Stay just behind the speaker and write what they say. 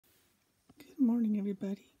Morning,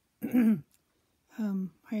 everybody. I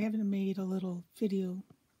haven't made a little video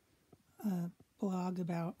blog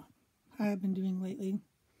about how I've been doing lately.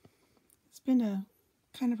 It's been a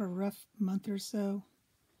kind of a rough month or so.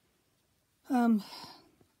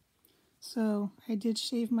 So I did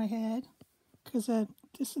shave my head because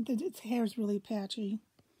this hair is really patchy.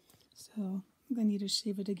 So I need to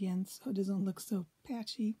shave it again so it doesn't look so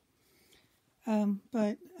patchy.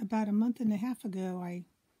 But about a month and a half ago, I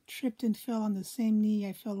tripped and fell on the same knee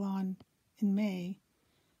I fell on in May,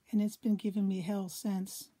 and it's been giving me hell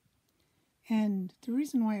since. And the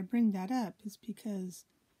reason why I bring that up is because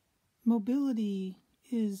mobility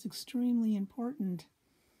is extremely important,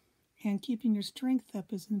 and keeping your strength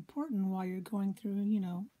up is important while you're going through,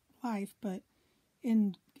 life. But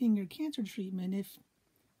in your cancer treatment,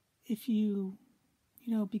 if you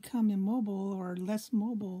become immobile or less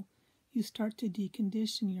mobile, you start to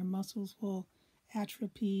decondition. Your muscles will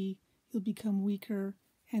atrophy, you'll become weaker,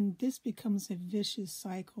 and this becomes a vicious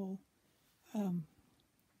cycle.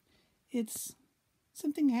 It's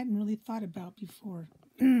something I hadn't really thought about before.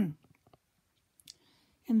 And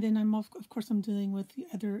then I'm dealing with the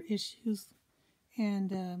other issues, and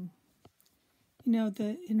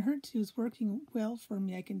the Enhertu is working well for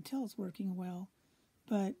me. I can tell it's working well,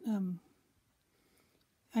 but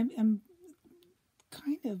I'm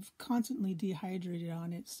kind of constantly dehydrated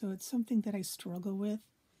on it, so it's something that I struggle with.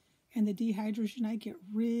 And the dehydration, I get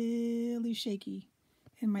really shaky,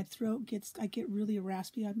 and my throat I get really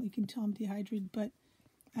raspy. You can tell I'm dehydrated, but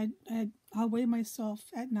I'll weigh myself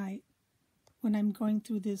at night when I'm going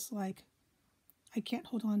through this, like, I can't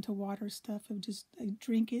hold on to water stuff. I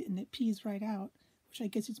drink it and it pees right out, which I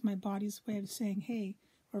guess it's my body's way of saying, hey,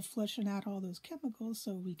 we're flushing out all those chemicals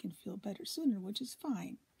so we can feel better sooner, which is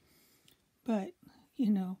fine. But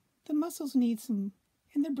the muscles need some,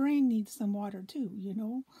 and the brain needs some water too,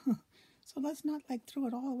 So let's not throw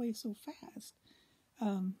it all away so fast.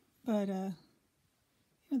 But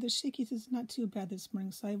the shakiness is not too bad this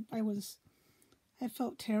morning. So I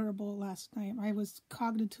felt terrible last night. I was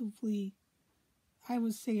cognitively, I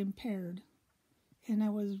would say, impaired. And I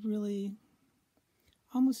was really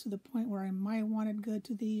almost to the point where I might want to go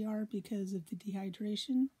to the ER because of the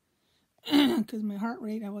dehydration. Because my heart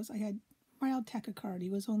rate, I had mild tachycardia.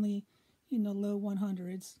 It was only, low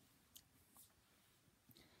 100s.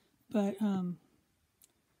 But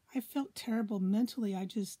I felt terrible mentally.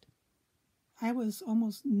 I was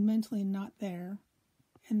almost mentally not there.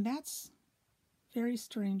 And that's very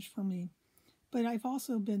strange for me. But I've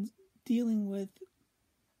also been dealing with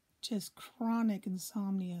just chronic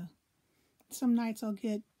insomnia. Some nights I'll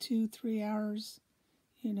get 2-3 hours,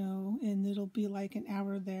 and it'll be like an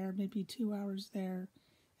hour there, maybe 2 hours there.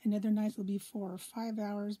 And other nights will be 4 or 5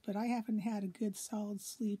 hours, but I haven't had a good solid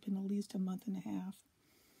sleep in at least a month and a half.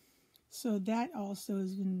 So that also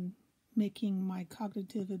has been making my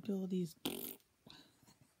cognitive abilities.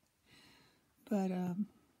 But,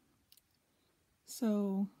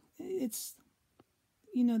 so it's,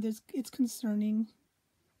 it's concerning,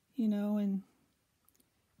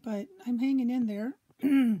 but I'm hanging in there.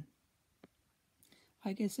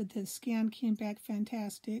 Like I said, the scan came back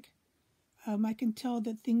fantastic. I can tell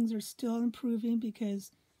that things are still improving because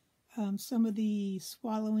some of the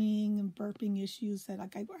swallowing and burping issues that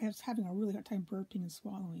I was having a really hard time burping and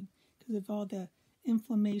swallowing because of all the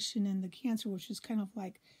inflammation and the cancer, which is kind of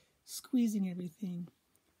like squeezing everything.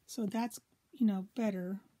 So that's,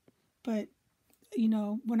 better. But,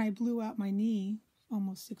 when I blew out my knee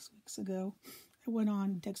almost 6 weeks ago, I went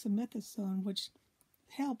on dexamethasone, which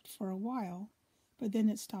helped for a while, but then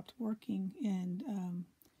it stopped working.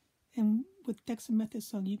 And with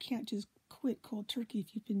dexamethasone, you can't just quit cold turkey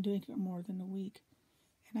if you've been doing it more than a week.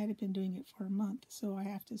 And I'd have been doing it for a month, so I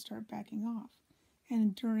have to start backing off.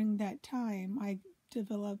 And during that time, I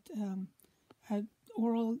developed an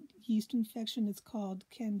oral yeast infection. It's called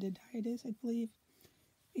candidiasis, I believe.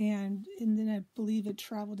 And then I believe it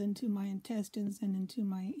traveled into my intestines and into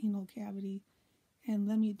my anal cavity. And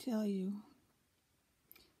let me tell you,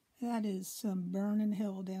 that is some burning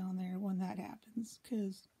hell down there when that happens,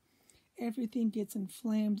 because everything gets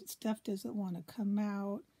inflamed. Stuff doesn't want to come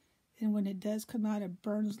out. And when it does come out, it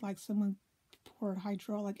burns like someone poured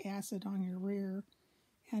hydraulic acid on your rear.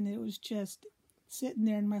 And it was just sitting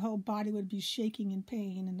there, and my whole body would be shaking in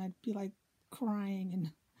pain, and I'd be like crying,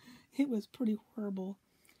 and it was pretty horrible.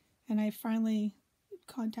 And I finally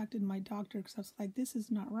contacted my doctor because I was like, this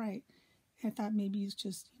is not right. And I thought maybe it's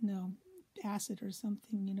just, acid or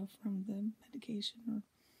something, from the medication.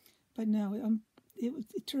 But no,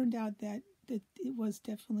 it turned out that it was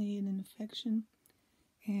definitely an infection.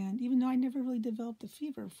 And even though I never really developed a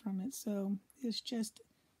fever from it, so it's just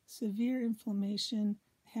severe inflammation,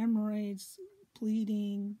 hemorrhoids,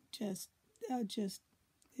 bleeding, it's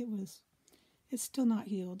still not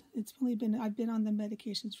healed. I've been on the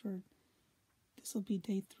medications this will be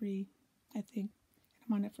day 3, I think.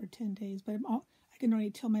 I'm on it for 10 days, but I can already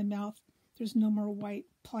tell my mouth there's no more white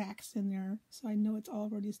plaques in there, so I know it's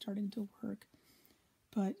already starting to work.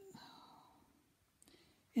 But,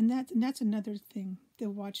 and that's another thing to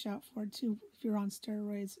watch out for too, if you're on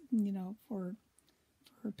steroids,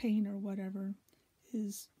 for pain or whatever,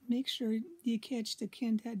 is make sure you catch the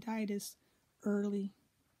candidiasis early,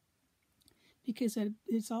 because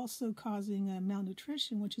it's also causing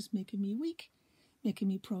malnutrition, which is making me weak, making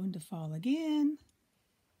me prone to fall again.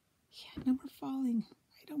 Yeah, no more falling.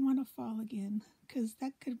 I don't want to fall again, because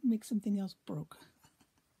that could make something else broke.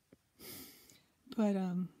 But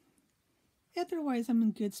otherwise, I'm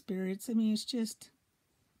in good spirits. I mean, it's just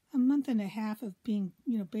a month and a half of being,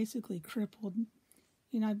 basically crippled.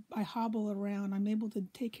 I hobble around. I'm able to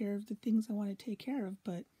take care of the things I want to take care of,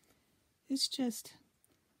 but it's just,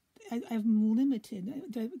 I'm limited.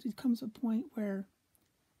 There comes a point where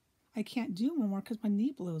I can't do more because my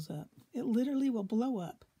knee blows up. It literally will blow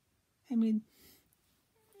up. I mean,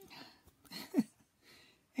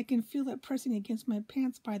 I can feel it pressing against my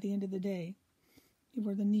pants by the end of the day,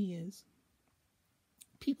 where the knee is.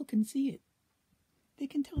 People can see it. They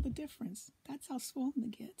can tell the difference. That's how swollen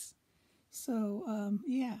it gets. So,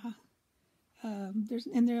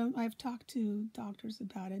 I've talked to doctors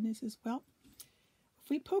about it, and they says, well, if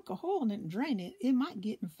we poke a hole in it and drain it, it might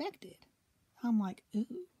get infected. I'm like, ooh,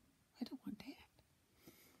 I don't want that.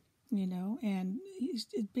 And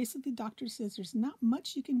basically the doctor says there's not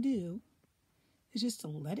much you can do. It's just to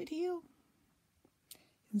let it heal.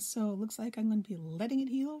 And so it looks like I'm going to be letting it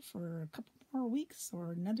heal for a couple more weeks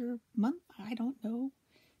or another month. I don't know.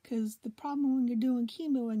 Because the problem when you're doing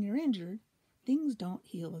chemo and you're injured, things don't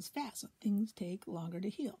heal as fast. So things take longer to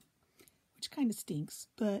heal, which kind of stinks,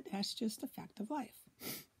 but that's just a fact of life.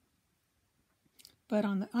 But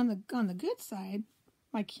on the good side,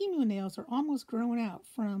 my chemo nails are almost growing out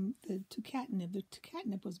from the tucatinib. The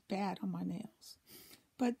tucatinib was bad on my nails.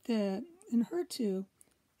 But in HER2,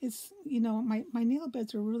 it's, my nail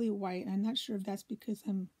beds are really white. I'm not sure if that's because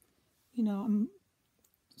I'm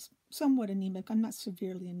somewhat anemic. I'm not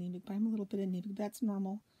severely anemic, but I'm a little bit anemic. That's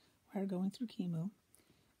normal while going through chemo.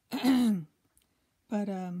 But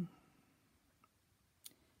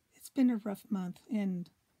it's been a rough month, and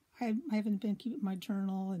I haven't been keeping my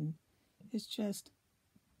journal, and it's just,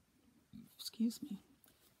 excuse me.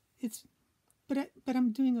 But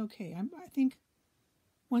I'm doing okay. I think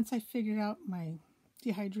once I figure out my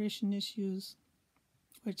dehydration issues,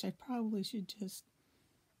 which I probably should just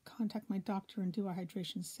contact my doctor and do a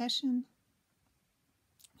hydration session.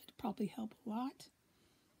 It'd probably help a lot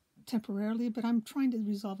temporarily, but I'm trying to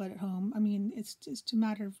resolve it at home. I mean, it's just a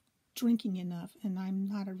matter of drinking enough, and I'm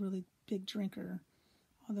not a really big drinker,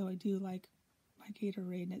 although I do like my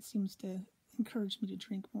Gatorade, and it seems to encourage me to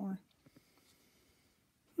drink more.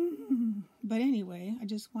 But anyway, I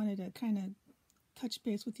just wanted to kind of touch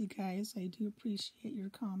base with you guys. I do appreciate your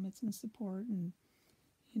comments and support, and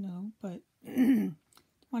but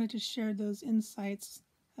wanted to share those insights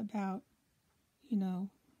about,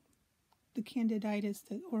 the candidiasis,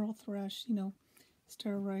 the oral thrush,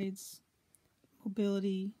 steroids,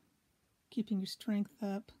 mobility, keeping your strength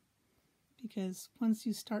up, because once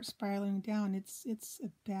you start spiraling down, it's a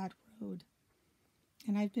bad road.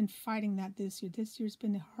 And I've been fighting that this year. This year's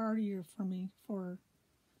been a hard year for me for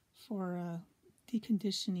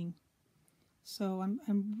deconditioning. So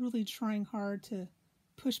I'm really trying hard to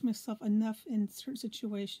push myself enough in certain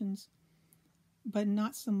situations, but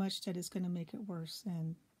not so much that it's going to make it worse.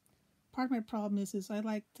 And part of my problem is I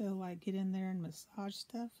like to get in there and massage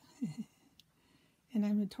stuff, and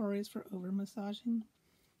I'm notorious for over massaging.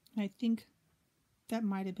 And I think that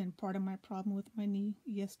might have been part of my problem with my knee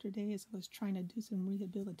yesterday, as I was trying to do some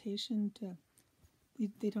rehabilitation.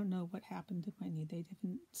 They don't know what happened to my knee. They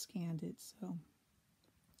didn't scan it, so.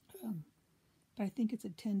 But I think it's a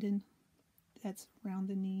tendon that's around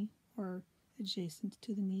the knee or adjacent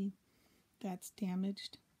to the knee that's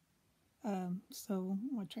damaged. So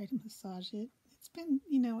I tried to massage it. It's been,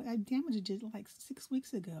 I damaged it like 6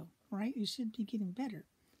 weeks ago, right? It should be getting better.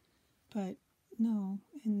 But no,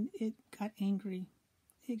 and it got angry.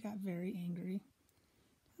 It got very angry.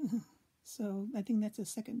 So I think that's the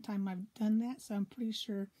second time I've done that. So I'm pretty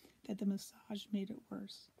sure that the massage made it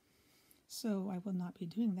worse. So I will not be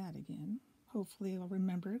doing that again. Hopefully I'll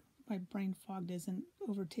remember. My brain fog doesn't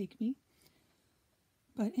overtake me.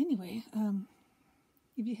 But anyway,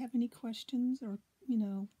 if you have any questions or,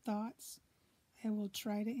 thoughts, I will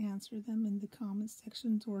try to answer them in the comment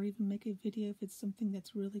sections or even make a video if it's something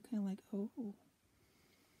that's really kind of like, oh.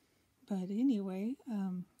 But anyway,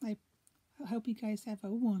 I hope you guys have a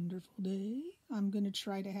wonderful day. I'm going to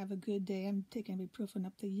try to have a good day. I'm taking ibuprofen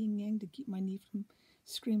up the yin-yang to keep my knee from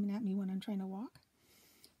screaming at me when I'm trying to walk.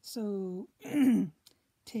 So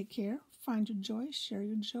take care, find your joy, share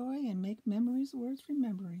your joy, and make memories worth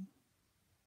remembering.